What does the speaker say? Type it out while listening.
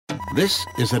This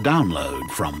is a download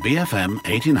from BFM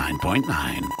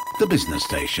 89.9, the business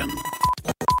station.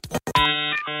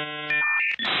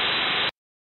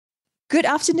 Good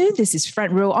afternoon. This is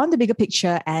Front Row on The Bigger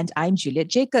Picture, and I'm Juliet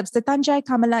Jacobs. The Tanjai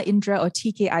Kamala Indra or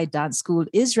TKI Dance School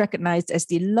is recognized as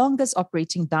the longest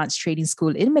operating dance training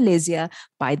school in Malaysia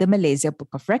by the Malaysia Book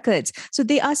of Records. So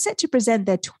they are set to present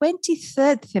their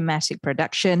 23rd thematic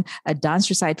production, a dance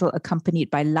recital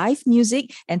accompanied by live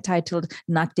music entitled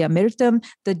Natya Mirtam,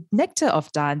 the Nectar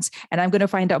of Dance. And I'm going to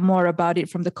find out more about it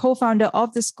from the co-founder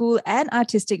of the school and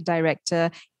artistic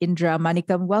director, Indra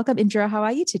Manikam. Welcome, Indra. How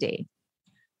are you today?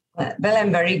 Well,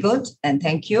 I'm very good, and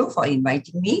thank you for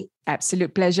inviting me.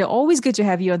 Absolute pleasure. Always good to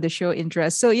have you on the show,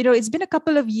 Indra. So, it's been a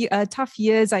couple of tough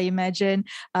years, I imagine,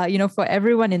 for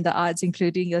everyone in the arts,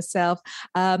 including yourself.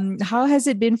 How has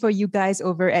it been for you guys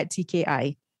over at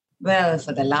TKI? Well,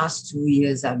 for the last 2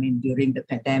 years, during the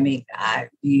pandemic,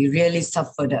 we really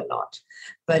suffered a lot.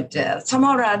 But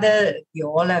somehow or other, we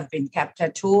all have been kept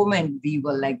at home and we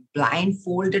were like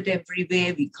blindfolded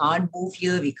everywhere. We can't move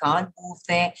here, we can't move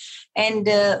there. And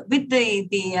with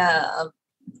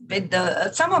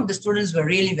some of the students were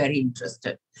really very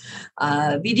interested.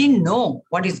 We didn't know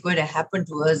what is going to happen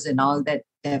to us and all that.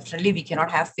 Definitely, we cannot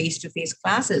have face-to-face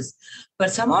classes. But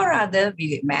somehow or other,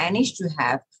 we managed to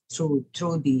have through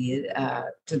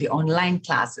the online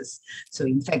classes. So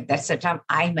in fact, that's the time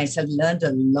I myself learned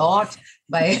a lot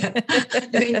by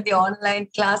doing the online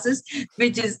classes,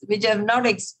 which I've not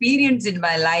experienced in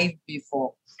my life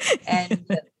before. And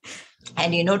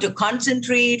to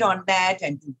concentrate on that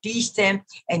and to teach them.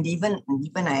 And even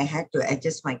I had to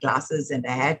adjust my classes and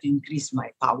I had to increase my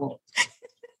power.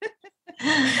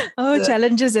 So,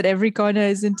 challenges at every corner,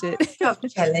 isn't it?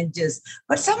 Challenges.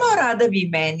 But somehow or other we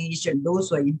managed, and those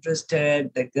who are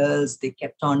interested, the girls, they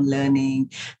kept on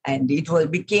learning, and it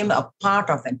became a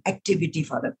part of an activity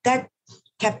for them. That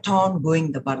kept on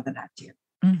going, the Bharatanatyam.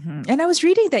 Mm-hmm. And I was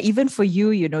reading that even for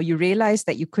you, you realized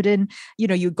that you couldn't,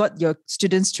 you got your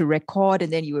students to record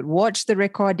and then you would watch the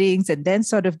recordings and then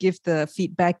sort of give the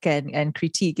feedback and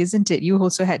critique, isn't it? You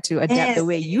also had to adapt the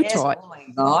way you taught. Oh my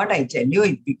God, I tell you,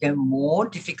 it became more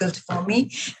difficult for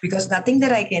me because nothing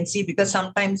that I can see, because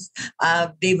sometimes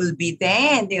they will be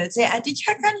there and they will say,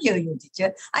 teacher, I can't hear you,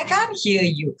 teacher. I can't hear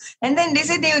you. And then they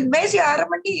say, where's your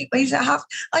harmony?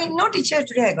 No, teacher,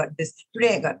 today I got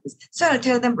this. So I'll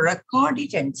tell them, record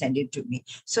it and send it to me.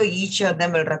 So each of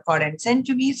them will record and send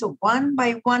to me. So one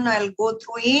by one, I'll go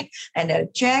through it and I'll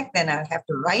check. Then I'll have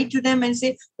to write to them and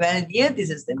say, well, dear, this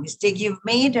is the mistake you've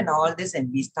made and all this.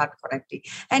 And we start correcting.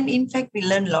 And in fact, we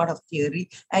learn a lot of theory.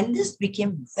 And this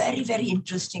became very, very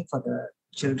interesting for the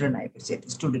children, I would say, the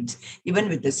students. Even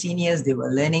with the seniors, they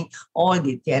were learning all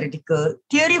the theoretical.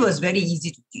 Theory was very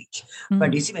easy to teach. Mm-hmm.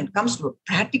 But you see, when it comes to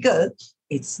practical,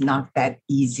 it's not that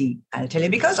easy, I'll tell you,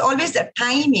 because always the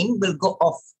timing will go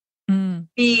off. Mm.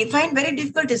 We find very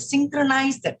difficult to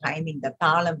synchronize the timing, the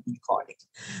talam, we call it.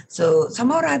 So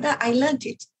somehow or other, I learned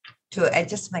it to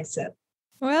adjust myself.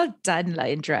 Well done,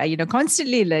 Indra.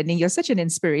 Constantly learning. You're such an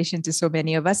inspiration to so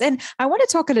many of us. And I want to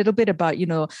talk a little bit about,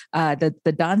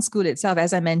 the dance school itself.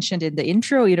 As I mentioned in the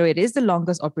intro, it is the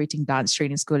longest operating dance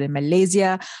training school in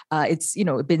Malaysia. It's,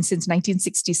 been since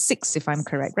 1966, if I'm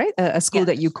correct, right? A school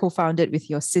that you co-founded with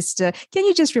your sister. Can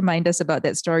you just remind us about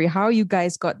that story? How you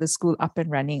guys got the school up and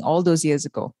running all those years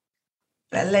ago?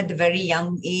 Well, at a very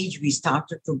young age, we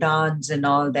started to dance and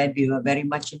all that. We were very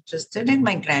much interested. And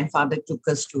my grandfather took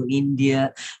us to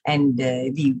India and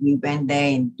we went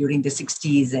there during the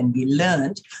 60s and we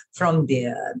learned from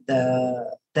the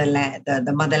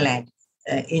motherland.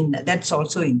 That's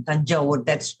also in Tanjavur.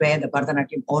 That's where the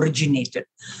Bharatanatyam originated.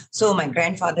 So my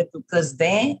grandfather took us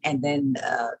there, and then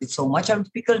with so much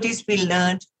of difficulties we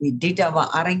learned. We did our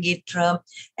Arangetram,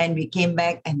 and we came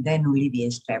back, and then only we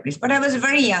established. But I was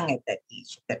very young at that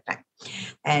age, at that time.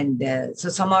 And so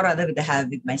somehow or other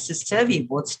with my sister, we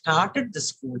both started the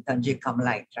school, Tanjai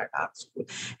Kamala Indra Dance School.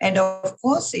 And of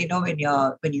course,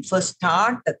 when you first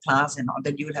start the class and all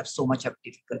that, you will have so much of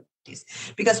difficulties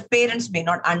because parents may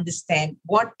not understand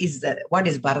what is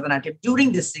Bharatanatyam.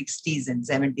 During the 60s and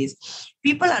 70s,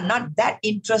 people are not that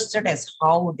interested as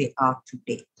how they are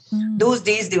today. Those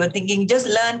days they were thinking just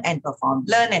learn and perform.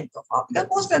 Because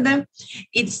most of them,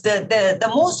 it's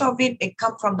the most of it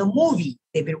comes from the movie.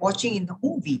 They've been watching in the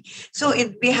movie. So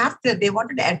they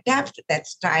wanted to adapt to that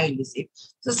style, you see.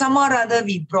 So somehow or other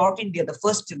we are the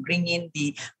first to bring in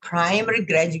the primary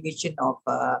graduation of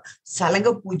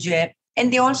Salanga Puja.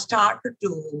 And they all started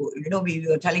to, we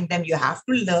were telling them you have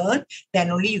to learn, then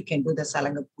only you can do the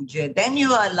Salanga Puja. Then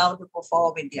you are allowed to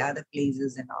perform in the other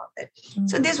places and all that. Mm-hmm.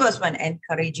 So this was one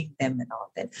encouraging them and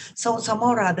all that. So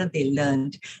somehow or other they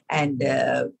learned. And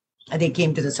They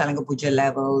came to the Salanga Puja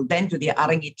level, then to the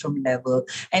Arangitram level,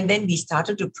 and then we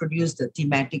started to produce the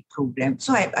thematic program.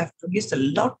 So I've produced a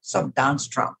lots of dance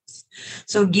dramas.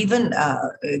 So given a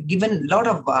lot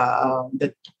of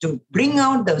to bring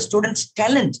out the students'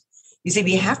 talent. You see,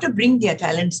 we have to bring their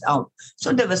talents out.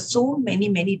 So there were so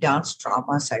many dance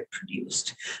dramas I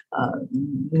produced.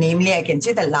 Namely, I can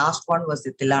say the last one was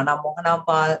the Tilana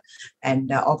Mohanambal.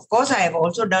 And of course, I have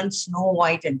also done Snow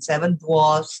White and Seven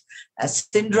Dwarfs,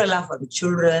 Cinderella for the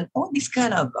children, all these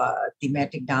kind of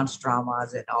thematic dance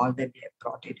dramas and all that they have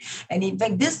brought it. And in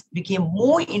fact, this became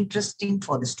more interesting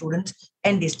for the students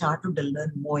and they started to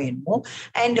learn more and more.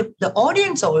 And the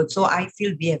audience also, I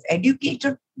feel we have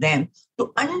educated them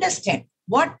to understand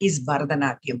what is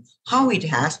Bharatanatyam, how it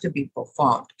has to be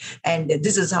performed. And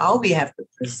this is how we have to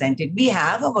present it. We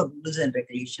have our rules and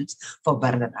regulations for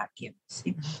Bharatanatyam.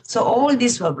 See? So all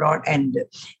these were brought. And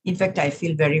in fact, I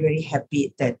feel very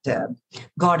happy that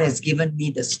God has given me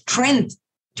the strength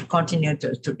to continue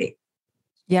till today.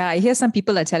 Yeah, I hear some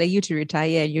people are telling you to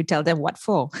retire and you tell them what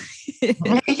for.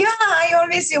 Yeah, I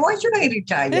always say, why should I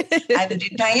retire? I will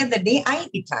retire the day I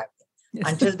retire. Yes.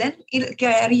 Until then, it'll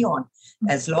carry on.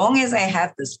 As long as I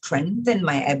have the strength and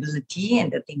my ability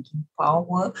and the thinking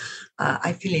power,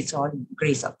 I feel it's all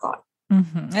grace of God.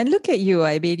 Mm-hmm. And look at you.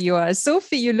 I mean, you are so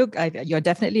fit. You look, you're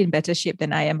definitely in better shape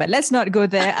than I am, but let's not go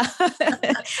there.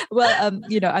 Well,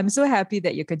 I'm so happy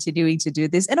that you're continuing to do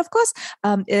this. And of course,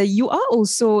 you are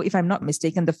also, if I'm not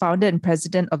mistaken, the founder and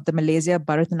president of the Malaysia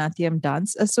Bharatanatyam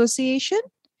Dance Association.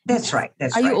 That's right.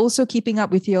 Are you also keeping up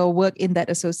with your work in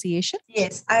that association?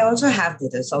 Yes, I also have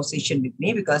that association with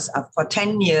me because for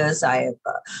 10 years,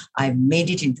 I've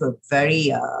made it into a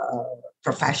very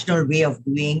professional way of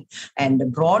doing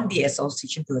and brought the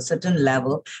association to a certain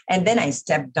level. And then I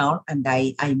stepped down and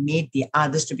I made the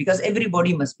others too, because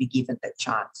everybody must be given the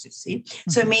chance, you see.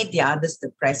 Mm-hmm. So I made the others the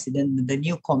president, the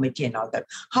new committee and all that.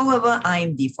 However,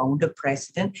 I'm the founder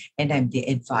president and I'm the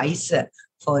advisor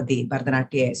for the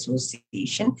Bharatanatyam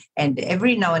Association. And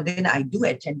every now and then I do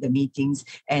attend the meetings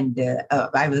and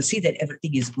I will see that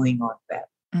everything is going on well.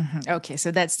 Mm-hmm. Okay,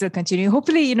 so that's still continuing.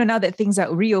 Hopefully, now that things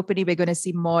are reopening, we're going to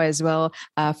see more as well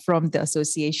from the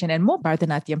association and more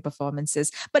Bharatanatyam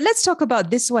performances. But let's talk about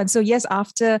this one. So yes,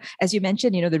 after, as you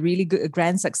mentioned, the really good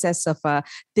grand success of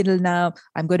Tilana,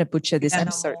 I'm going to butcher this.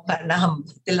 I'm sorry.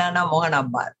 Tilana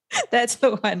Mohanambal. That's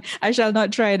the one. I shall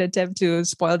not try and attempt to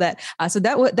spoil that. So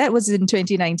that was in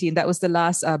 2019. That was the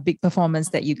last big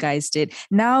performance that you guys did.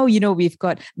 Now, we've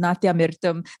got Natya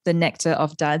Mirtam, the nectar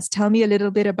of dance. Tell me a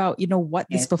little bit about, what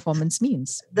this performance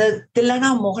means. The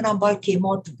Tilana Mohanambal came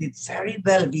out to be very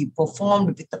well. We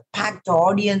performed with a packed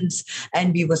audience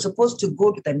and we were supposed to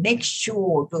go to the next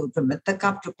show to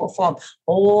Mithakap to perform,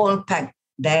 all packed.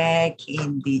 There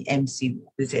came the MC.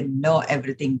 We said, no,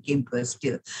 everything came to a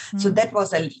still. So that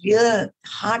was a real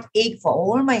heartache for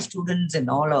all my students and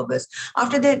all of us.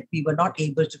 After that, we were not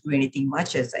able to do anything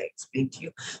much, as I explained to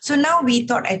you. So now we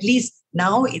thought at least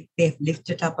now they've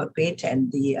lifted up a bit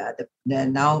and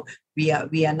now we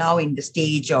are now in the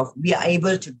stage of we are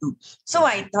able to do. So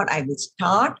I thought I would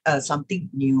start something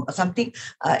new, something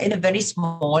in a very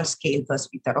small scale first.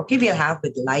 We thought, okay, we'll have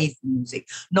with live music.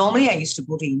 Normally, I used to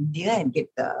go to India and get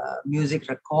the music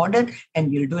recorded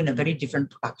and we'll do in a very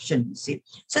different production, you see.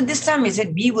 So this time we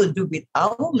said we will do with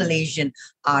our Malaysian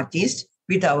artists,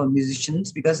 with our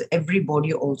musicians, because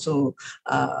everybody also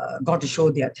got to show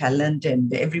their talent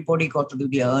and everybody got to do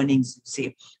their earnings,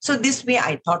 see. So this way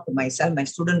I thought to myself, my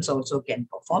students also can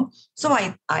perform. So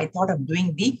I thought of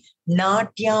doing the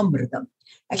Natyamritam.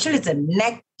 Actually, it's a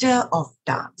nectar of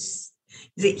dance.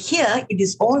 Here, it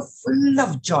is all full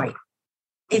of joy.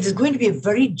 It is going to be a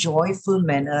very joyful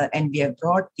manner, and we have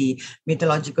brought the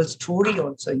mythological story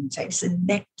also inside. It's a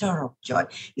nectar of joy.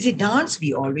 You see, dance,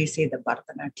 we always say the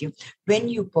Bharatanatyam, when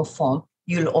you perform,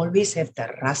 you'll always have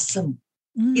the rasam.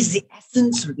 Is the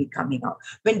essence will be coming out.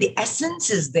 When the essence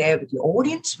is there, the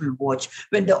audience will watch.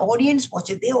 When the audience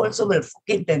watches, they also will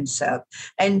forget themselves.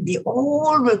 And they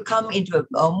all will come into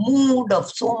a mood of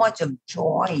so much of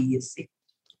joy, you see.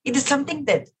 It is something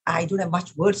that I don't have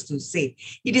much words to say.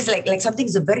 It is like something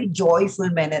is a very joyful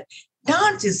manner.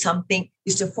 Dance is something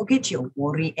is to forget your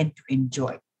worry and to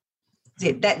enjoy.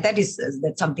 That's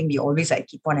something I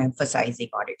keep on emphasizing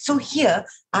on it. So here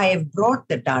I have brought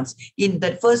the dance. In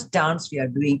the first dance we are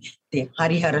doing the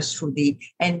Harihara Shruti,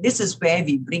 and this is where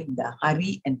we bring the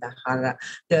Hari and the Hara,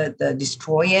 the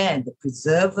destroyer and the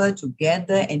preserver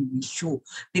together, and we show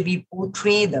that we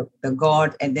portray the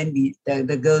god, and then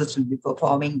the girls will be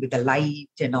performing with the light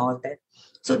and all that.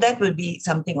 So that will be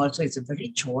something also. It's a very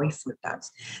joyful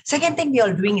dance. Second thing we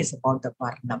are doing is about the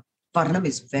Varnam. Varnam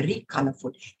is very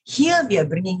colorful. Here we are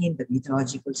bringing in the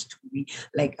mythological story,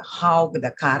 like how the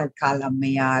Karakkal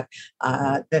Ammayar,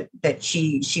 that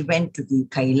she went to the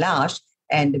Kailash,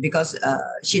 and because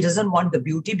she doesn't want the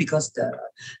beauty because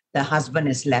the husband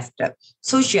has left her.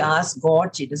 So she asks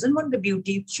God, she doesn't want the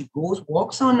beauty. She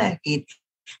walks on her head,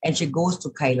 and she goes to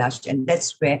Kailash. And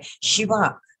that's where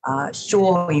Shiva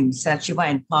show himself, Shiva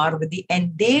and Parvati,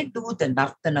 and they do the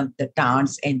Nartanam, the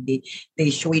dance, and they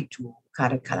show it to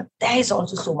Karakala. There is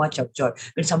also so much of joy.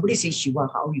 When somebody says Shiva,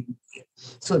 how you feel?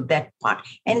 So that part.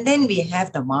 And then we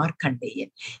have the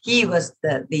Markandeyan. He was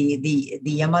the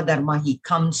Yamadharma. He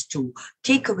comes to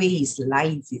take away his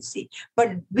life, you see.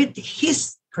 But with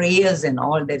his prayers and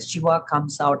all that, Shiva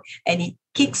comes out and he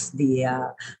kicks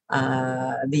the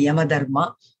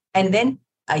Yamadharma. And then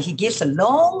he gives a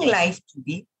long life to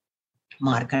the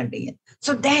Markandeyan.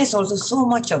 So there's also so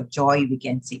much of joy we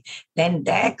can see. Then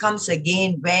there comes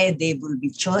again where they will be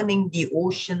churning the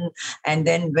ocean, and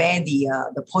then where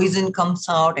the poison comes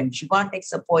out, and Shiva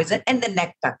takes the poison, and the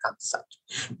nectar comes out.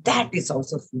 That is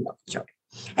also full of joy.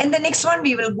 And the next one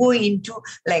we will go into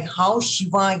like how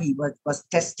Shiva he was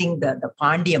testing the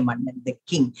Pandya Mannan, the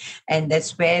king, and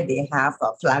that's where they have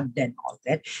a flood and all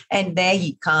that. And there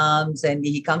he comes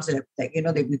like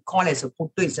they we call as a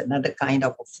puttu, is another kind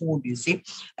of a food, you see.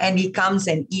 And he comes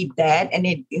and eat that, and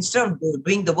instead of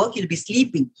doing the work, he'll be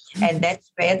sleeping. And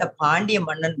that's where the Pandya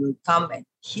Mannan will come and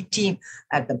hit him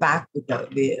at the back with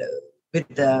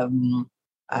the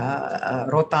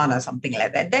Rotan or something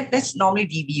like that. That's normally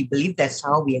we believe that's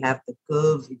how we have the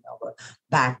curves in our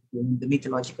backbone. The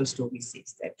mythological story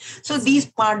says that. So these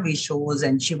part we shows,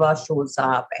 and Shiva shows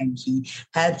up and he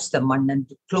helps the Mannan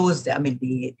to close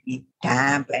the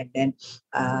camp, and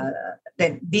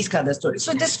then these kind of stories.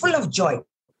 So just full of joy.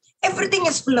 Everything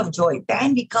is full of joy.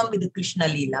 Then we come with the Krishna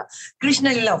Leela.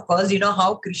 Krishna Leela, of course, you know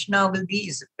how Krishna will be.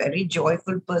 He's a very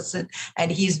joyful person,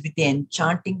 and he's with the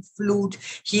enchanting flute.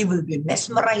 He will be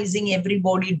mesmerizing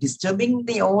everybody, disturbing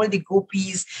all the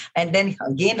gopis. And then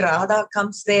again, Radha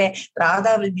comes there.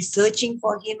 Radha will be searching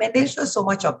for him, and there's just so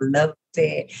much of love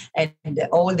there. And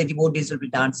all the devotees will be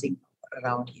dancing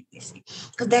around him, you see,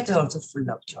 because that's also full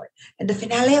of joy. And the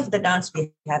finale of the dance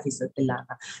we have is a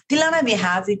Tilana. Tilana,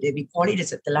 we call it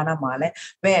as a Tilana Mala,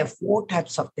 where 4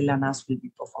 types of Tilanas will be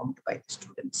performed by the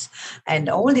students. And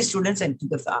all the students, and to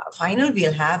the final,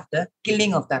 we'll have the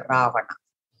killing of the Ravana.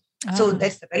 So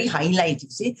that's the very highlight,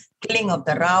 you see, killing of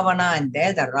the Ravana, and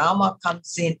there the Rama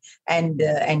comes in and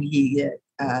he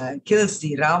kills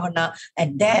the Ravana,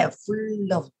 and they're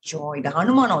full of joy. The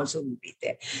Hanuman also will be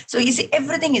there. So you see,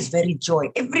 everything is very joy.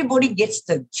 Everybody gets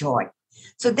the joy.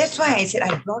 So that's why I said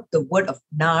I brought the word of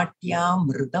Natya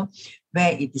Mridam,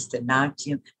 where it is the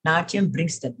Natyam. Natyam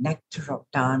brings the nectar of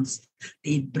dance.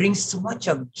 It brings so much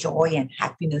of joy and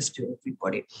happiness to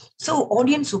everybody. So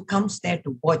audience who comes there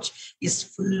to watch is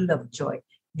full of joy.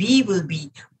 We will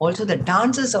be also, the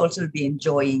dancers also will be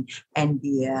enjoying, and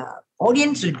the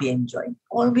audience will be enjoying.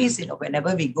 Always,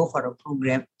 whenever we go for a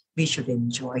program, we should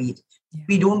enjoy it. Yeah.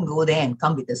 We don't go there and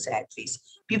come with a sad face.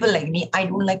 People like me, I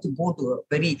don't like to go to a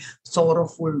very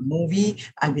sorrowful movie.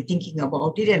 I'll be thinking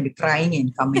about it and be crying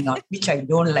and coming out, which I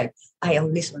don't like. I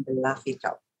always want to laugh it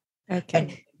out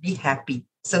and be happy.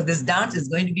 So this dance is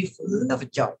going to be full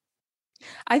of joy.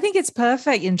 I think it's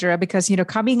perfect, Indra, because,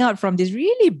 coming out from this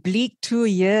really bleak 2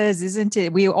 years, isn't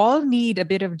it? We all need a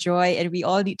bit of joy, and we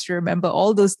all need to remember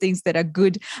all those things that are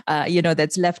good,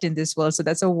 that's left in this world. So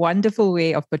that's a wonderful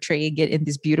way of portraying it in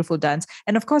this beautiful dance.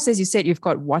 And of course, as you said, you've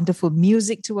got wonderful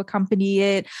music to accompany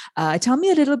it. Tell me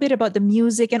a little bit about the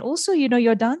music, and also,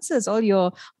 your dancers, all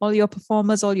your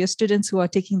performers, all your students who are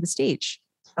taking the stage.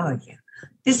 Oh, yeah.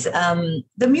 This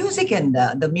the music and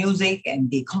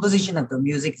the composition of the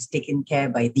music is taken care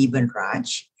by Deeban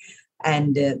Raj,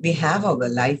 and we have our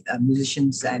live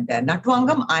musicians, and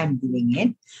Natwangam I'm doing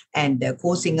it, and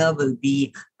co-singer will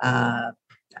be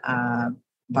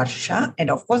Varsha, and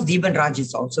of course Deeban Raj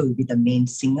is also will be the main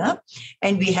singer,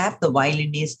 and we have the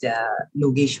violinist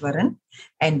Logeshwaran,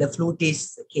 and the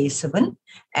flutist Kesavan,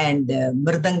 and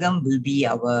Mridangam will be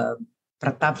our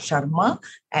Pratap Sharma,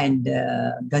 and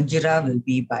Ganjira will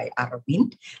be by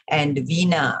Aravind, and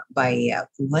Veena by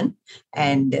Kuman.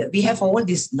 And we have all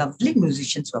these lovely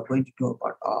musicians who are going to do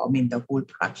about, the whole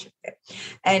production there.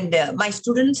 And my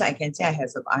students, I can say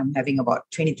I'm having about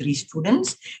 23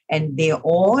 students, and they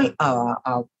all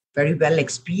are very well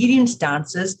experienced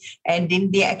dancers. And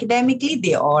academically,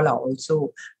 they all are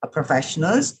also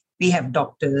professionals. We have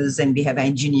doctors, and we have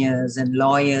engineers and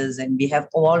lawyers, and we have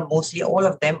mostly all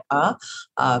of them are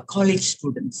college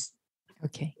students.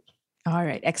 Okay. All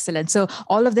right, excellent. So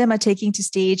all of them are taking to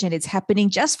stage and it's happening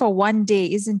just for one day,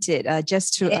 isn't it?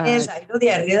 Just to Yes, I know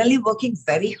they are really working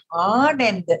very hard,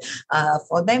 and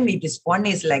for them, it is one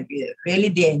is like really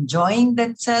they're enjoying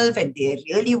themselves and they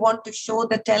really want to show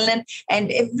the talent,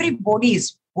 and everybody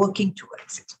is working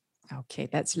towards it. Okay,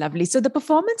 that's lovely. So the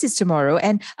performance is tomorrow,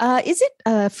 and is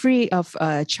it free of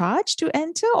charge to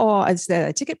enter, or is there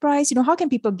a ticket price? How can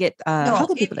people get? No,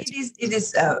 it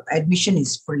is admission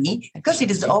is free because it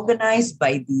is organized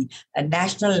by the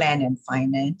National Land and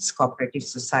Finance Cooperative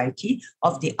Society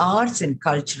of the Arts and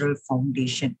Cultural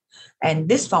Foundation. And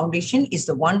this foundation is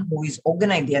the one who is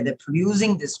organizing. They're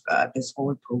producing this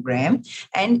whole program,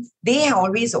 and they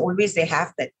they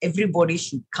have that everybody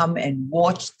should come and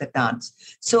watch the dance.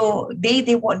 So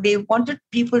they wanted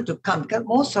people to come because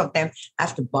most of them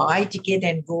have to buy ticket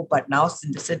and go. But now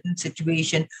in a certain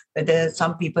situation, whether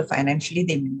some people financially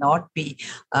they may not be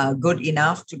good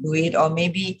enough to do it, or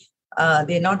maybe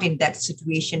they're not in that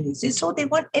situation, you see. So they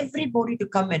want everybody to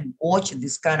come and watch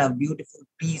this kind of beautiful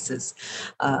pieces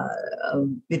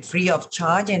with free of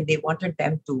charge, and they wanted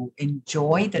them to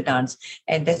enjoy the dance.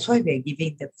 And that's why we're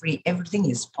giving the free. Everything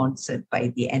is sponsored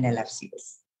by the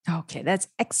NLFCS. Okay, that's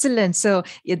excellent. So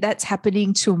that's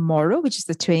happening tomorrow, which is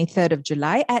the 23rd of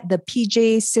July at the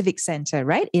PJ Civic Centre,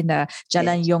 right? In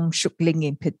Jalan Yong Shuk Ling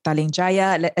in Petaling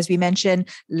Jaya. As we mentioned,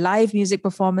 live music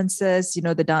performances,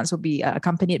 the dance will be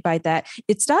accompanied by that.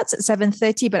 It starts at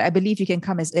 7:30, but I believe you can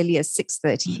come as early as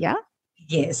 6:30, yeah?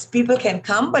 Yes, people can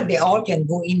come, but they all can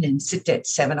go in and sit at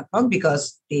 7 o'clock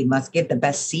because they must get the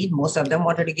best seat. Most of them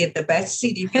wanted to get the best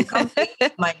seat. If you come, they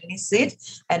might miss it.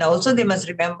 And also they must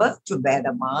remember to wear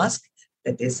the mask.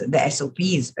 That is, the SOP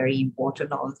is very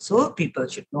important also. People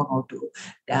should know how to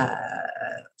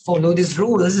follow these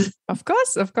rules. Of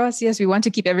course. Yes, we want to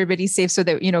keep everybody safe so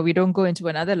that, we don't go into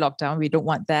another lockdown. We don't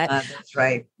want that. That's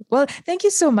right. Well, thank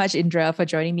you so much, Indra, for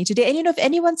joining me today. And, if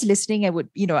anyone's listening and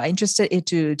are interested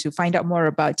to find out more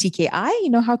about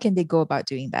TKI, how can they go about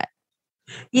doing that?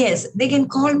 Yes, they can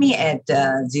call me at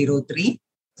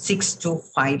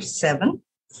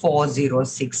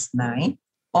 03-6257-4069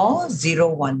 or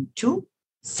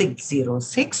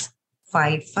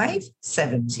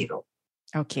 012-606-5570.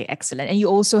 Okay, excellent. And you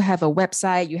also have a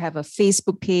website, you have a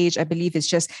Facebook page. I believe it's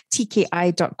just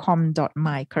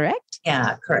tki.com.my, correct?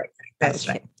 Yeah, correct. That's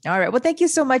right. All right. Well, thank you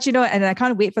so much, and I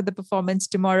can't wait for the performance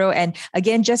tomorrow. And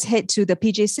again, just head to the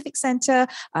PJ Civic Centre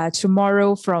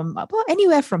tomorrow from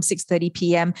anywhere from 6:30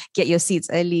 p.m. Get your seats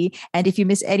early. And if you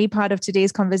miss any part of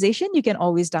today's conversation, you can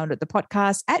always download the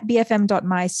podcast at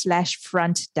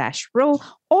bfm.my/front-row,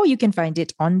 or you can find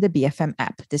it on the BFM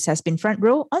app. This has been Front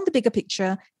Row on The Bigger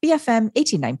Picture, BFM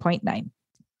 89.9.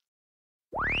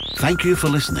 Thank you for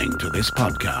listening to this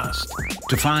podcast.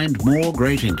 To find more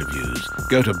great interviews,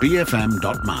 go to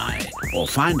bfm.my or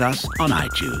find us on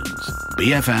iTunes.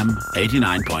 BFM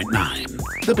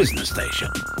 89.9, the business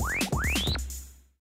station.